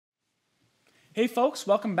Hey folks,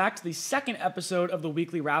 welcome back to the second episode of the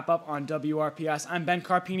weekly wrap-up on WRPS. I'm Ben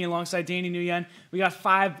Carpine alongside Danny Nguyen. We got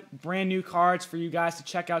 5 brand new cards for you guys to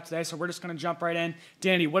check out today, so we're just going to jump right in.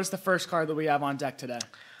 Danny, what is the first card that we have on deck today?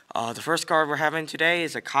 The first card we're having today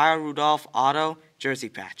is a Kyle Rudolph auto jersey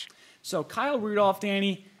patch. So Kyle Rudolph,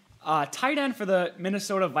 Danny, tight end for the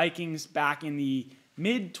Minnesota Vikings back in the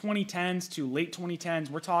mid-2010s to late 2010s.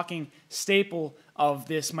 We're talking staple of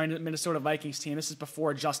this Minnesota Vikings team. This is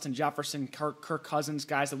before Justin Jefferson, Kirk Cousins,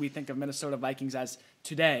 guys that we think of Minnesota Vikings as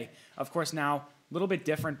today. Of course, now a little bit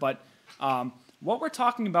different, but what we're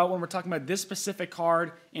talking about when we're talking about this specific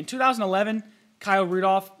card, in 2011, Kyle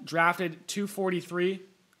Rudolph drafted 243,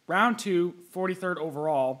 round 2, 43rd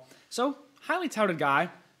overall. So, highly touted guy,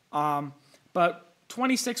 but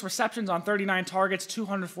 26 receptions on 39 targets,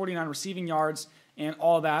 249 receiving yards, and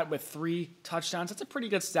all that with 3 touchdowns. That's a pretty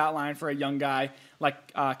good stat line for a young guy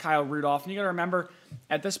like Kyle Rudolph. And you got to remember,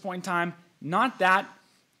 at this point in time, not that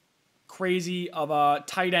crazy of a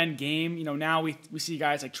tight end game. You know, now we see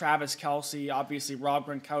guys like Travis Kelce, obviously Rob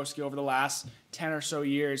Gronkowski over the last 10 or so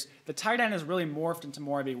years. The tight end has really morphed into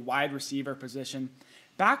more of a wide receiver position.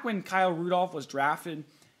 Back when Kyle Rudolph was drafted,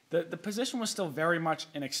 the position was still very much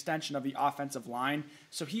an extension of the offensive line.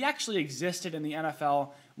 So he actually existed in the NFL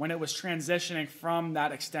when it was transitioning from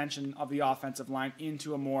that extension of the offensive line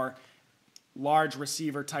into a more large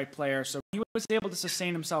receiver type player. So he was able to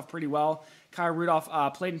sustain himself pretty well. Kyle Rudolph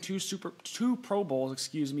played in two Pro Bowls,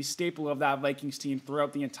 staple of that Vikings team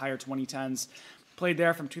throughout the entire 2010s. Played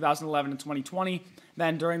there from 2011 to 2020.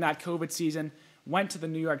 Then during that COVID season, went to the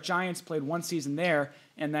New York Giants, played 1 season there,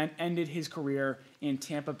 and then ended his career in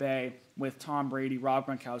Tampa Bay with Tom Brady, Rob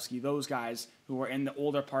Gronkowski, those guys who were in the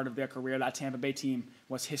older part of their career. That Tampa Bay team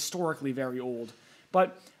was historically very old.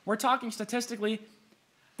 But we're talking statistically,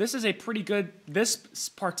 this is a pretty good, this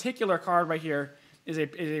particular card right here is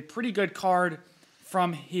a pretty good card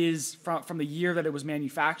from the year that it was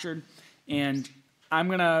manufactured. And I'm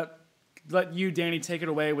going to let you, Danny, take it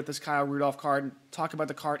away with this Kyle Rudolph card and talk about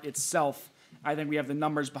the card itself. I think we have the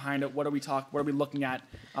numbers behind it. What are we looking at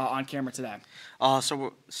on camera today?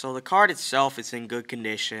 So the card itself is in good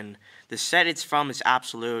condition. The set it's from is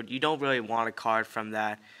absolute. You don't really want a card from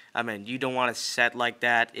that. I mean, you don't want a set like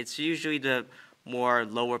that. It's usually the more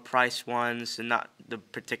lower price ones and not the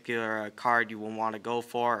particular card you will want to go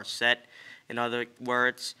for or set, in other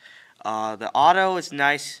words. The auto is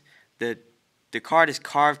nice. The card is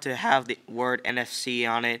carved to have the word NFC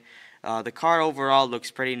on it. The card overall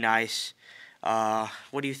looks pretty nice.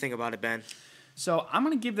 What do you think about it, Ben? So I'm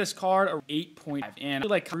going to give this card a 8.5. And I feel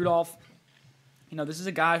like Rudolph, this is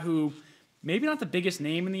a guy who maybe not the biggest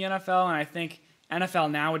name in the NFL, and I think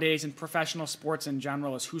NFL nowadays and professional sports in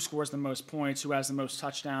general is who scores the most points, who has the most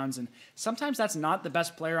touchdowns, and sometimes that's not the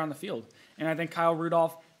best player on the field. And I think Kyle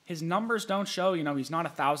Rudolph, his numbers don't show, he's not a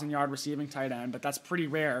 1,000-yard receiving tight end, but that's pretty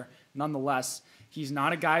rare nonetheless. He's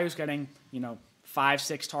not a guy who's getting,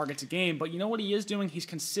 5-6 targets a game, but you know what he is doing? He's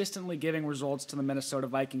consistently giving results to the Minnesota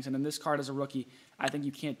Vikings, and in this card as a rookie, I think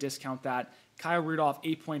you can't discount that. Kyle Rudolph,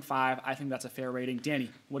 8.5. I think that's a fair rating. Danny,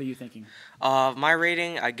 what are you thinking? My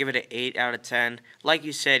rating, I give it an 8 out of 10. Like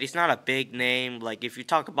you said, he's not a big name. Like, if you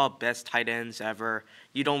talk about best tight ends ever,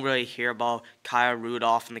 you don't really hear about Kyle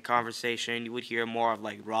Rudolph in the conversation. You would hear more of,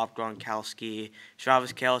 like, Rob Gronkowski,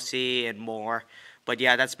 Travis Kelce, and more. But,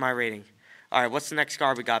 yeah, that's my rating. All right, what's the next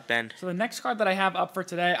card we got, Ben? So the next card that I have up for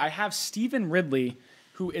today, I have Stephen Ridley,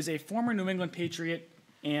 who is a former New England Patriot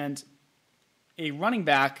and a running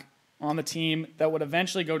back on the team that would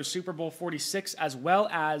eventually go to Super Bowl 46 as well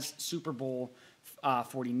as Super Bowl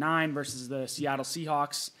 49 versus the Seattle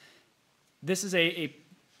Seahawks. This is a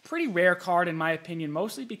pretty rare card in my opinion,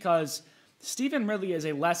 mostly because Stephen Ridley is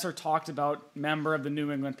a lesser talked about member of the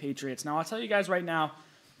New England Patriots. Now, I'll tell you guys right now,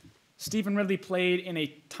 Stephen Ridley played in a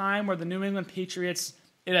time where the New England Patriots,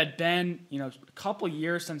 it had been, a couple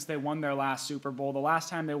years since they won their last Super Bowl. The last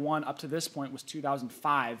time they won up to this point was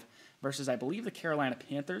 2005 versus, I believe, the Carolina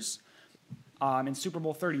Panthers in Super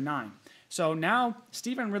Bowl 39. So now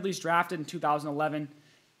Stephen Ridley's drafted in 2011,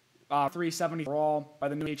 370 overall by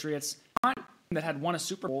the New Patriots, that had won a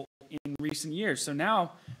Super Bowl in recent years. So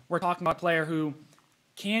now we're talking about a player who,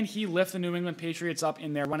 can he lift the New England Patriots up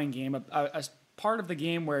in their running game, a part of the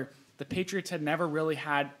game where the Patriots had never really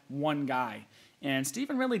had one guy. And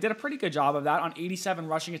Stephen Ridley did a pretty good job of that. On 87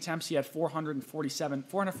 rushing attempts, he had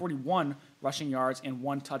 441 rushing yards and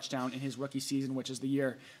 1 touchdown in his rookie season, which is the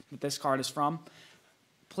year that this card is from.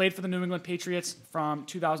 Played for the New England Patriots from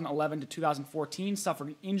 2011 to 2014, suffered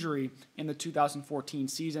an injury in the 2014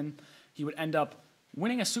 season. He would end up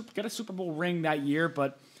get a Super Bowl ring that year,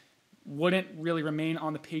 but wouldn't really remain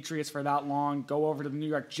on the Patriots for that long, go over to the New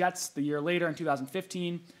York Jets the year later in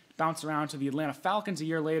 2015, bounce around to the Atlanta Falcons a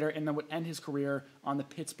year later, and then would end his career on the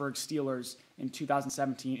Pittsburgh Steelers in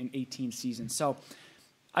 2017 and 18 season. So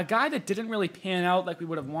a guy that didn't really pan out like we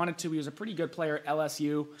would have wanted to. He was a pretty good player at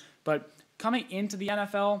LSU, but coming into the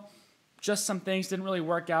NFL, just some things didn't really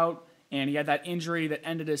work out, and he had that injury that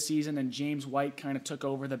ended his season, and James White kind of took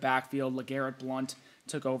over the backfield. LeGarrette Blount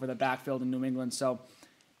took over the backfield in New England. So,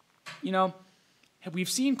 we've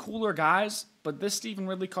seen cooler guys, but this Stephen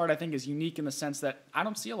Ridley card I think is unique in the sense that I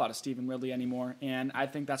don't see a lot of Stephen Ridley anymore, and I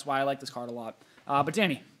think that's why I like this card a lot. But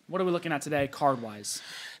Danny, what are we looking at today card-wise?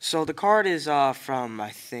 So the card is from,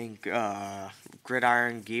 I think,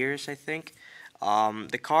 Gridiron Gears, I think.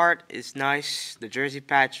 The card is nice. The jersey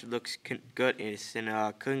patch looks good. It's in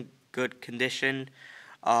a good condition.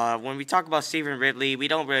 When we talk about Stephen Ridley, we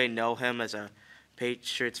don't really know him as a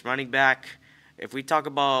Patriots running back. If we talk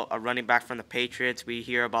about a running back from the Patriots, we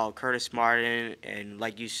hear about Curtis Martin and,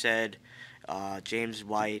 like you said, James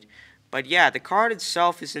White. But yeah, the card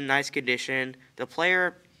itself is in nice condition. The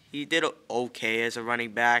player, he did okay as a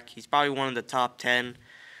running back. He's probably one of the top 10.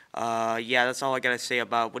 Yeah, that's all I got to say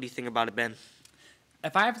about it. What do you think about it, Ben?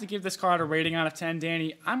 If I have to give this card a rating out of 10,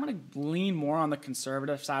 Danny, I'm going to lean more on the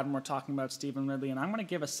conservative side when we're talking about Stephen Ridley, and I'm going to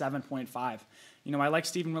give a 7.5. I like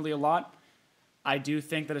Stephen Ridley a lot. I do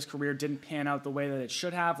think that his career didn't pan out the way that it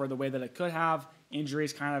should have or the way that it could have.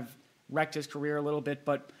 Injuries kind of wrecked his career a little bit,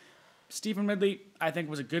 but Stephen Ridley, I think,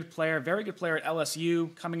 was a good player, very good player at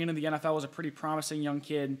LSU. Coming into the NFL was a pretty promising young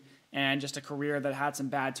kid and just a career that had some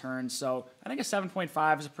bad turns. So I think a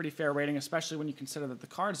 7.5 is a pretty fair rating, especially when you consider that the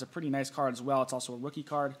card is a pretty nice card as well. It's also a rookie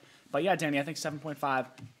card. But yeah, Danny, I think 7.5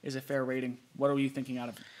 is a fair rating. What are you thinking out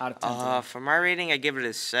of 10? For my rating, I give it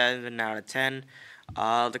a 7 out of 10.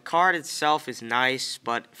 The card itself is nice,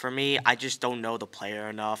 but for me, I just don't know the player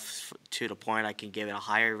enough to the point I can give it a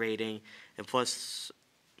higher rating. And plus,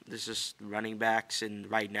 there's just running backs, and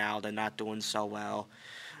right now they're not doing so well.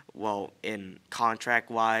 Well, in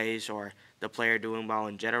contract-wise or the player doing well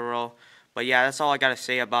in general. But yeah, that's all I got to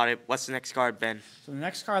say about it. What's the next card, Ben? So the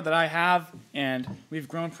next card that I have, and we've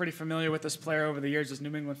grown pretty familiar with this player over the years as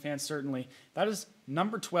New England fans, certainly, that is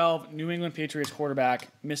number 12, New England Patriots quarterback,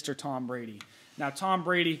 Mr. Tom Brady. Now, Tom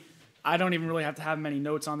Brady, I don't even really have to have many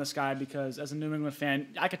notes on this guy because as a New England fan,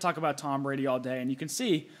 I could talk about Tom Brady all day. And you can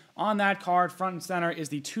see on that card, front and center, is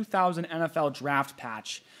the 2000 NFL draft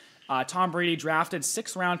patch. Tom Brady drafted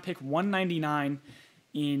 6th round pick 199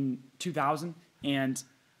 in 2000, and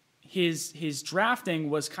his drafting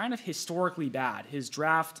was kind of historically bad. His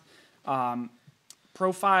draft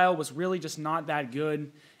profile was really just not that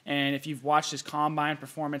good. And if you've watched his combine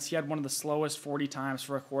performance, he had one of the slowest 40 times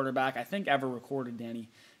for a quarterback I think ever recorded, Danny.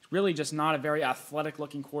 He's really just not a very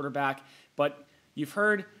athletic-looking quarterback. But you've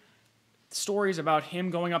heard stories about him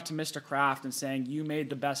going up to Mr. Kraft and saying, "You made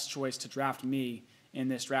the best choice to draft me in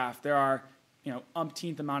this draft." There are,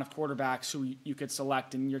 umpteenth amount of quarterbacks who you could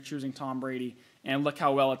select, and you're choosing Tom Brady. And look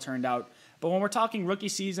how well it turned out. But when we're talking rookie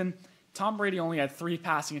season, Tom Brady only had 3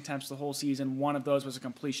 passing attempts the whole season. One of those was a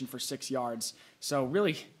completion for 6 yards. So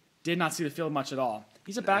really did not see the field much at all.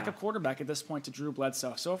 He's a backup quarterback at this point to Drew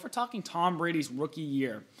Bledsoe. So if we're talking Tom Brady's rookie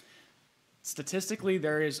year, statistically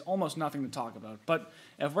there is almost nothing to talk about. But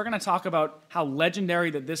if we're going to talk about how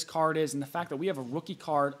legendary that this card is and the fact that we have a rookie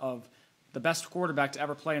card of the best quarterback to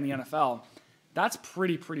ever play in the NFL, that's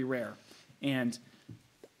pretty rare. And,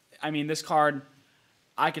 this card,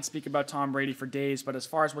 I could speak about Tom Brady for days, but as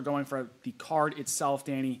far as we're going for the card itself,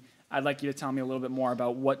 Danny, I'd like you to tell me a little bit more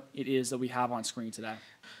about what it is that we have on screen today.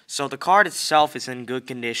 So the card itself is in good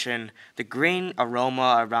condition. The green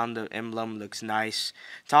aroma around the emblem looks nice.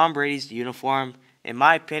 Tom Brady's uniform, in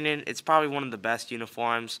my opinion, it's probably one of the best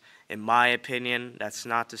uniforms. In my opinion, that's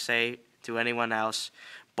not to say to anyone else.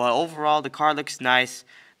 But overall, the card looks nice.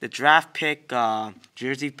 The draft pick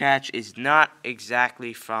jersey patch is not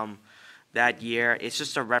exactly from that year. It's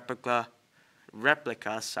just a replica,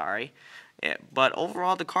 sorry. But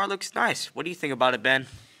overall, the card looks nice. What do you think about it, Ben?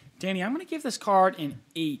 Danny, I'm going to give this card an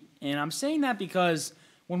 8. And I'm saying that because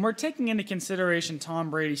when we're taking into consideration Tom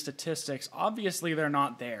Brady's statistics, obviously they're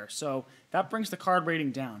not there. So that brings the card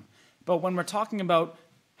rating down. But when we're talking about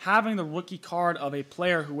having the rookie card of a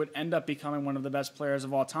player who would end up becoming one of the best players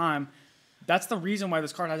of all time, that's the reason why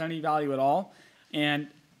this card has any value at all. And,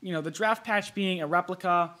 the draft patch being a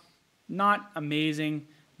replica, not amazing,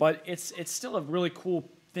 but it's still a really cool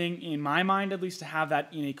thing in my mind, at least, to have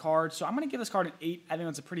that in a card. So I'm going to give this card an 8. I think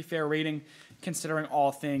that's a pretty fair rating considering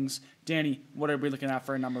all things. Danny, what are we looking at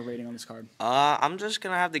for a number rating on this card? I'm just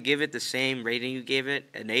going to have to give it the same rating you gave it,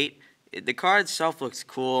 an 8. The card itself looks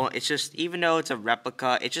cool. It's just, even though it's a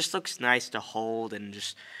replica, it just looks nice to hold and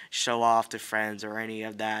just show off to friends or any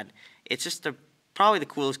of that. It's just probably the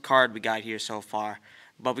coolest card we got here so far.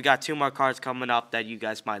 But we got 2 more cards coming up that you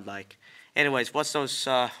guys might like. Anyways, what's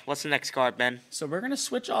the next card, Ben? So we're going to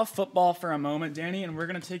switch off football for a moment, Danny, and we're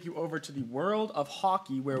going to take you over to the world of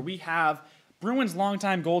hockey, where we have Bruins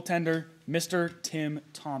longtime goaltender, Mr. Tim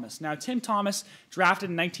Thomas. Now, Tim Thomas,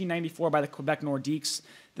 drafted in 1994 by the Quebec Nordiques.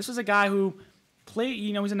 This was a guy who played,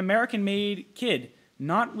 he's an American-made kid.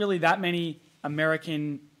 Not really that many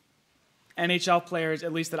American NHL players,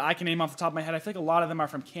 at least that I can name off the top of my head. I think a lot of them are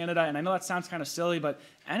from Canada, and I know that sounds kind of silly, but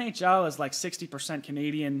NHL is like 60%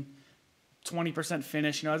 Canadian, 20%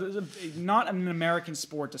 Finnish. It's not an American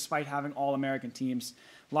sport, despite having all American teams.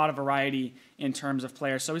 A lot of variety in terms of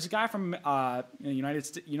players. So he's a guy from the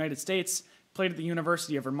United States, played at the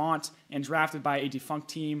University of Vermont, and drafted by a defunct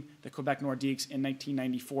team, the Quebec Nordiques, in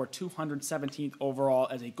 1994, 217th overall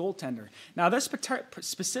as a goaltender. Now, this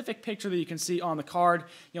specific picture that you can see on the card,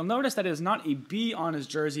 you'll notice that it is not a B on his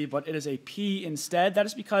jersey, but it is a P instead. That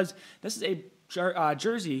is because this is a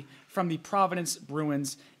jersey from the Providence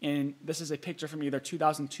Bruins, and this is a picture from either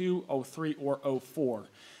 2002, 03, or 04.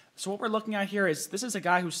 So what we're looking at here is this is a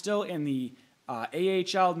guy who's still in the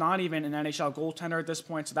AHL, not even an NHL goaltender at this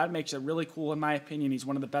point, so that makes it really cool in my opinion. He's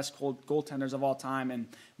one of the best goaltenders of all time, and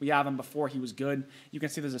we have him before he was good. You can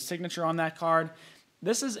see there's a signature on that card.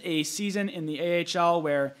 This is a season in the AHL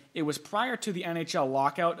where it was prior to the NHL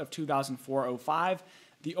lockout of 2004-05.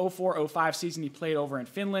 The 04-05 season he played over in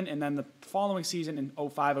Finland, and then the following season in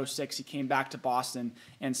 05-06 he came back to Boston,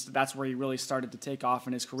 and that's where he really started to take off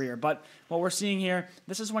in his career. But what we're seeing here,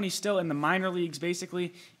 this is when he's still in the minor leagues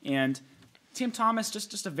basically, and Tim Thomas,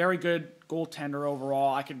 just a very good goaltender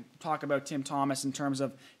overall. I could talk about Tim Thomas in terms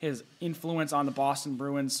of his influence on the Boston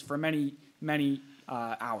Bruins for many, many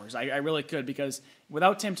hours. I really could, because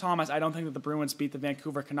without Tim Thomas, I don't think that the Bruins beat the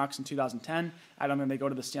Vancouver Canucks in 2010. I don't think they go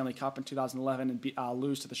to the Stanley Cup in 2011 and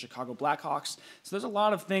lose to the Chicago Blackhawks. So there's a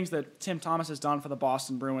lot of things that Tim Thomas has done for the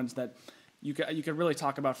Boston Bruins that you could really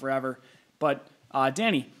talk about forever. But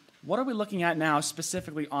Danny, what are we looking at now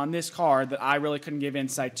specifically on this card that I really couldn't give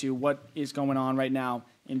insight to? What is going on right now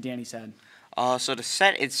in Danny's head? So the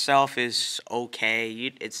set itself is okay.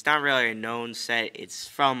 It's not really a known set. It's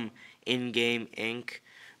from In-Game Inc.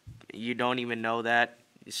 You don't even know that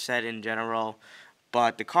set in general.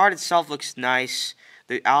 But the card itself looks nice.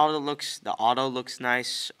 The auto looks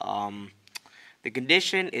nice. The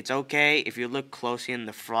condition, it's okay. If you look closely in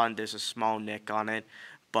the front, there's a small nick on it.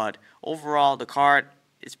 But overall, the card,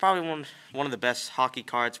 it's probably one of the best hockey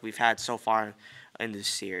cards we've had so far in this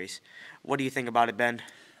series. What do you think about it, Ben?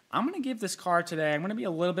 I'm going to give this card today, I'm going to be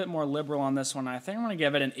a little bit more liberal on this one. I think I'm going to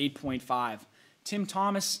give it an 8.5. Tim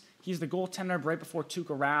Thomas, he's the goaltender right before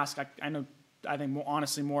Tuukka Rask. I think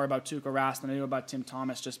honestly more about Tuukka Rask than I do about Tim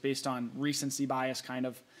Thomas, just based on recency bias kind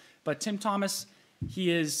of. But Tim Thomas,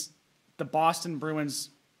 he is the Boston Bruins,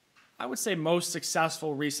 I would say, most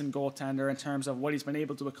successful recent goaltender in terms of what he's been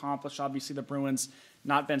able to accomplish. Obviously, the Bruins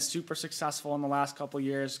not been super successful in the last couple of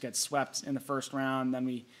years, get swept in the first round, then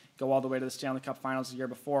we go all the way to the Stanley Cup Finals the year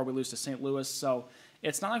before, we lose to St. Louis. So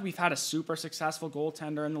it's not like we've had a super successful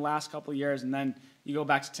goaltender in the last couple of years, and then you go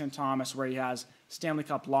back to Tim Thomas where he has Stanley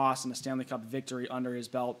Cup loss and a Stanley Cup victory under his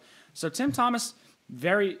belt. So Tim Thomas,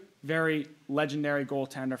 very, very legendary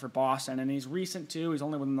goaltender for Boston, and he's recent too. He's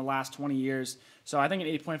only within the last 20 years. So I think an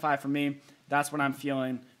 8.5 for me, that's what I'm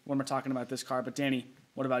feeling when we're talking about this card. But Danny,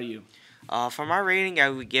 what about you? For my rating, I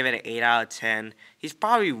would give it an 8 out of 10. He's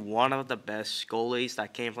probably one of the best goalies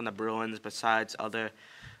that came from the Bruins, besides other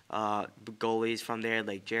goalies from there,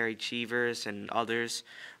 like Jerry Cheevers and others.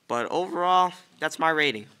 But overall, that's my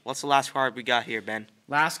rating. What's the last card we got here, Ben?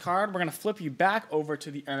 Last card, we're going to flip you back over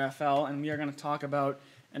to the NFL, and we are going to talk about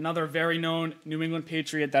another very known New England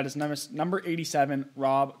Patriot, that is number 87,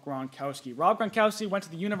 Rob Gronkowski. Rob Gronkowski went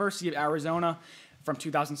to the University of Arizona from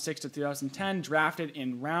 2006 to 2010, drafted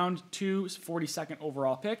in round 2, 42nd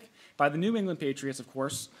overall pick by the New England Patriots, of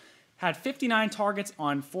course. Had 59 targets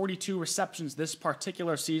on 42 receptions this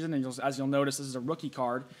particular season, and as you'll notice, this is a rookie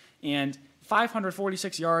card, and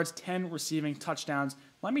 546 yards, 10 receiving touchdowns.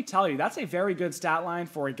 Let me tell you, that's a very good stat line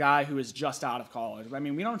for a guy who is just out of college. I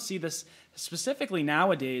mean, we don't see this specifically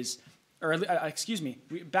nowadays, or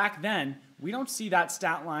back then, we don't see that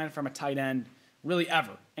stat line from a tight end really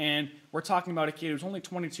ever. And we're talking about a kid who's only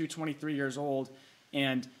 22, 23 years old,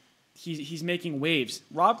 and he's making waves.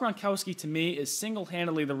 Rob Gronkowski, to me, is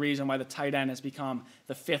single-handedly the reason why the tight end has become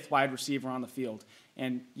the 5th wide receiver on the field.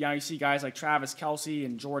 And you see guys like Travis Kelce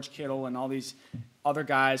and George Kittle and all these other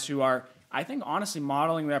guys who are I think honestly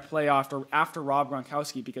modeling their play after Rob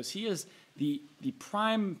Gronkowski, because he is the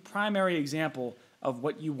primary example of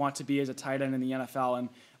what you want to be as a tight end in the NFL. And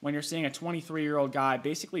when you're seeing a 23-year-old guy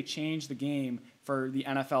basically change the game for the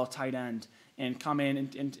NFL tight end and come in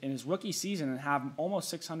his rookie season and have almost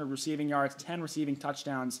 600 receiving yards, 10 receiving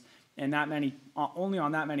touchdowns, and that many only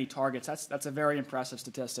on that many targets, that's a very impressive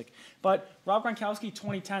statistic. But Rob Gronkowski,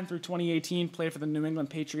 2010 through 2018, played for the New England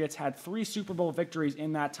Patriots, had 3 Super Bowl victories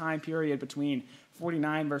in that time period between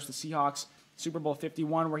 49 versus the Seahawks, Super Bowl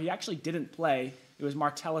 51, where he actually didn't play. It was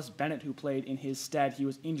Martellus Bennett who played in his stead. He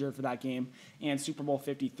was injured for that game. And Super Bowl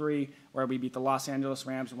 53, where we beat the Los Angeles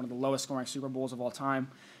Rams in one of the lowest scoring Super Bowls of all time.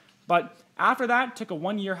 But after that, took a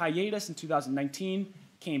 1-year hiatus in 2019,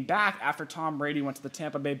 came back after Tom Brady went to the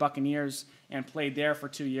Tampa Bay Buccaneers and played there for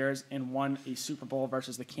 2 years and won a Super Bowl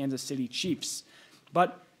versus the Kansas City Chiefs.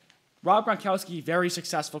 But Rob Gronkowski, very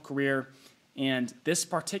successful career, and this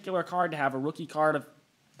particular card, to have a rookie card of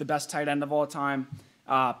the best tight end of all time,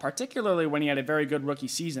 particularly when he had a very good rookie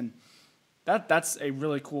season, that's a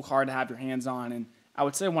really cool card to have your hands on, and I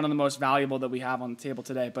would say one of the most valuable that we have on the table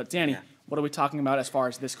today. But Danny, what are we talking about as far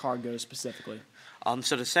as this card goes specifically?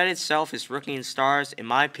 So the set itself is Rookie and Stars. In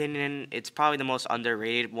my opinion, it's probably the most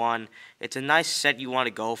underrated one. It's a nice set you want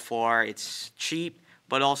to go for. It's cheap,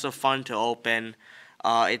 but also fun to open.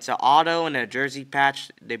 It's an auto and a jersey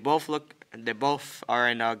patch. They both are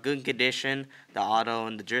in good condition, the auto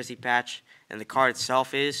and the jersey patch, and the card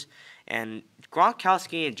itself is. And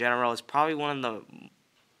Gronkowski in general is probably one of the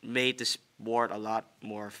made the sport a lot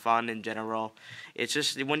more fun in general. It's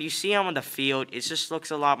just when you see him on the field, it just looks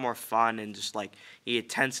a lot more fun, and just like he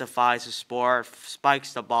intensifies the sport,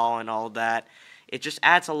 spikes the ball and all that. It just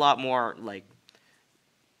adds a lot more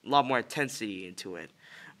intensity into it.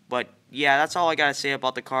 But yeah, that's all I gotta say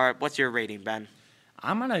about the card. What's your rating, Ben?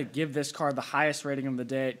 I'm going to give this card the highest rating of the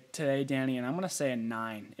day today, Danny, and I'm going to say a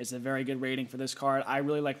 9. It's a very good rating for this card. I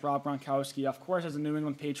really like Rob Gronkowski. Of course, as a New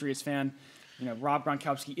England Patriots fan, Rob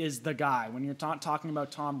Gronkowski is the guy. When you're talking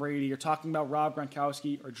about Tom Brady, you're talking about Rob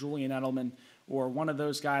Gronkowski or Julian Edelman or one of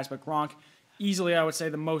those guys. But Gronk, easily, I would say,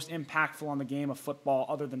 the most impactful on the game of football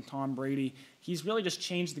other than Tom Brady. He's really just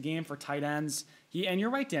changed the game for tight ends. And you're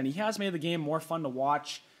right, Danny, he has made the game more fun to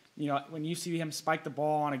watch. When you see him spike the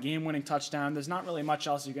ball on a game-winning touchdown, there's not really much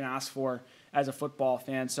else you can ask for as a football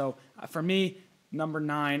fan. So for me, number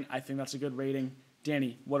 9, I think that's a good rating.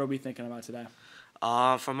 Danny, what are we thinking about today?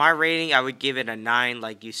 For my rating, I would give it a 9,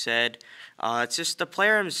 like you said. It's just the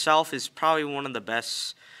player himself is probably one of the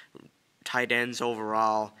best tight ends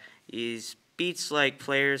overall. He beats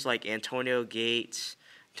players like Antonio Gates,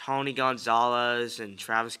 Tony Gonzalez, and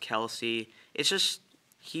Travis Kelce. It's just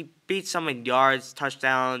he beats them in yards,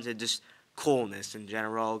 touchdowns, and just coolness in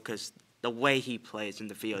general, because the way he plays in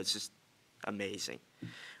the field is just amazing.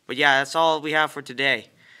 But yeah, that's all we have for today.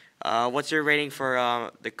 What's your rating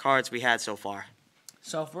for the cards we had so far?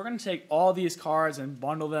 So if we're going to take all these cards and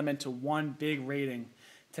bundle them into one big rating,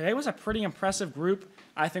 today was a pretty impressive group.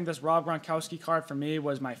 I think this Rob Gronkowski card for me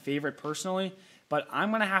was my favorite personally, but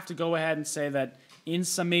I'm going to have to go ahead and say that in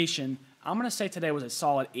summation, I'm going to say today was a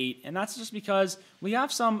solid 8, and that's just because we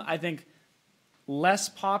have some, I think, less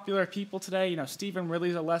popular people today. Stephen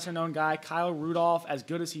Ridley's a lesser-known guy. Kyle Rudolph, as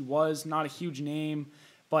good as he was, not a huge name,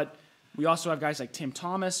 but we also have guys like Tim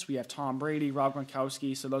Thomas. We have Tom Brady, Rob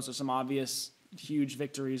Gronkowski, so those are some obvious huge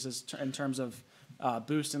victories in terms of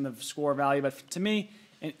boosting the score value. But to me,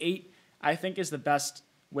 an 8, I think, is the best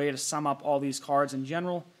way to sum up all these cards in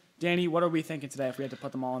general. Danny, what are we thinking today if we had to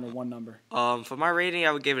put them all into one number? For my rating,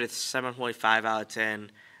 I would give it a 7.5 out of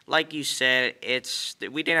 10. Like you said,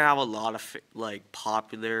 we didn't have a lot of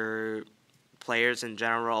popular players in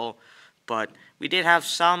general, but we did have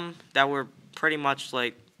some that were pretty much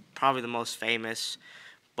probably the most famous.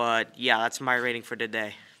 But yeah, that's my rating for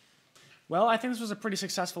today. Well, I think this was a pretty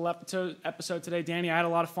successful episode today, Danny. I had a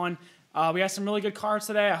lot of fun. We had some really good cards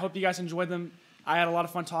today. I hope you guys enjoyed them. I had a lot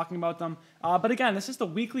of fun talking about them. But again, this is the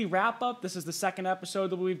weekly wrap-up. This is the second episode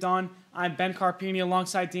that we've done. I'm Ben Carpine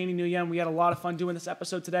alongside Danny Nguyen. We had a lot of fun doing this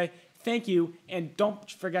episode today. Thank you, and don't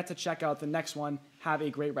forget to check out the next one. Have a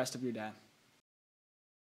great rest of your day.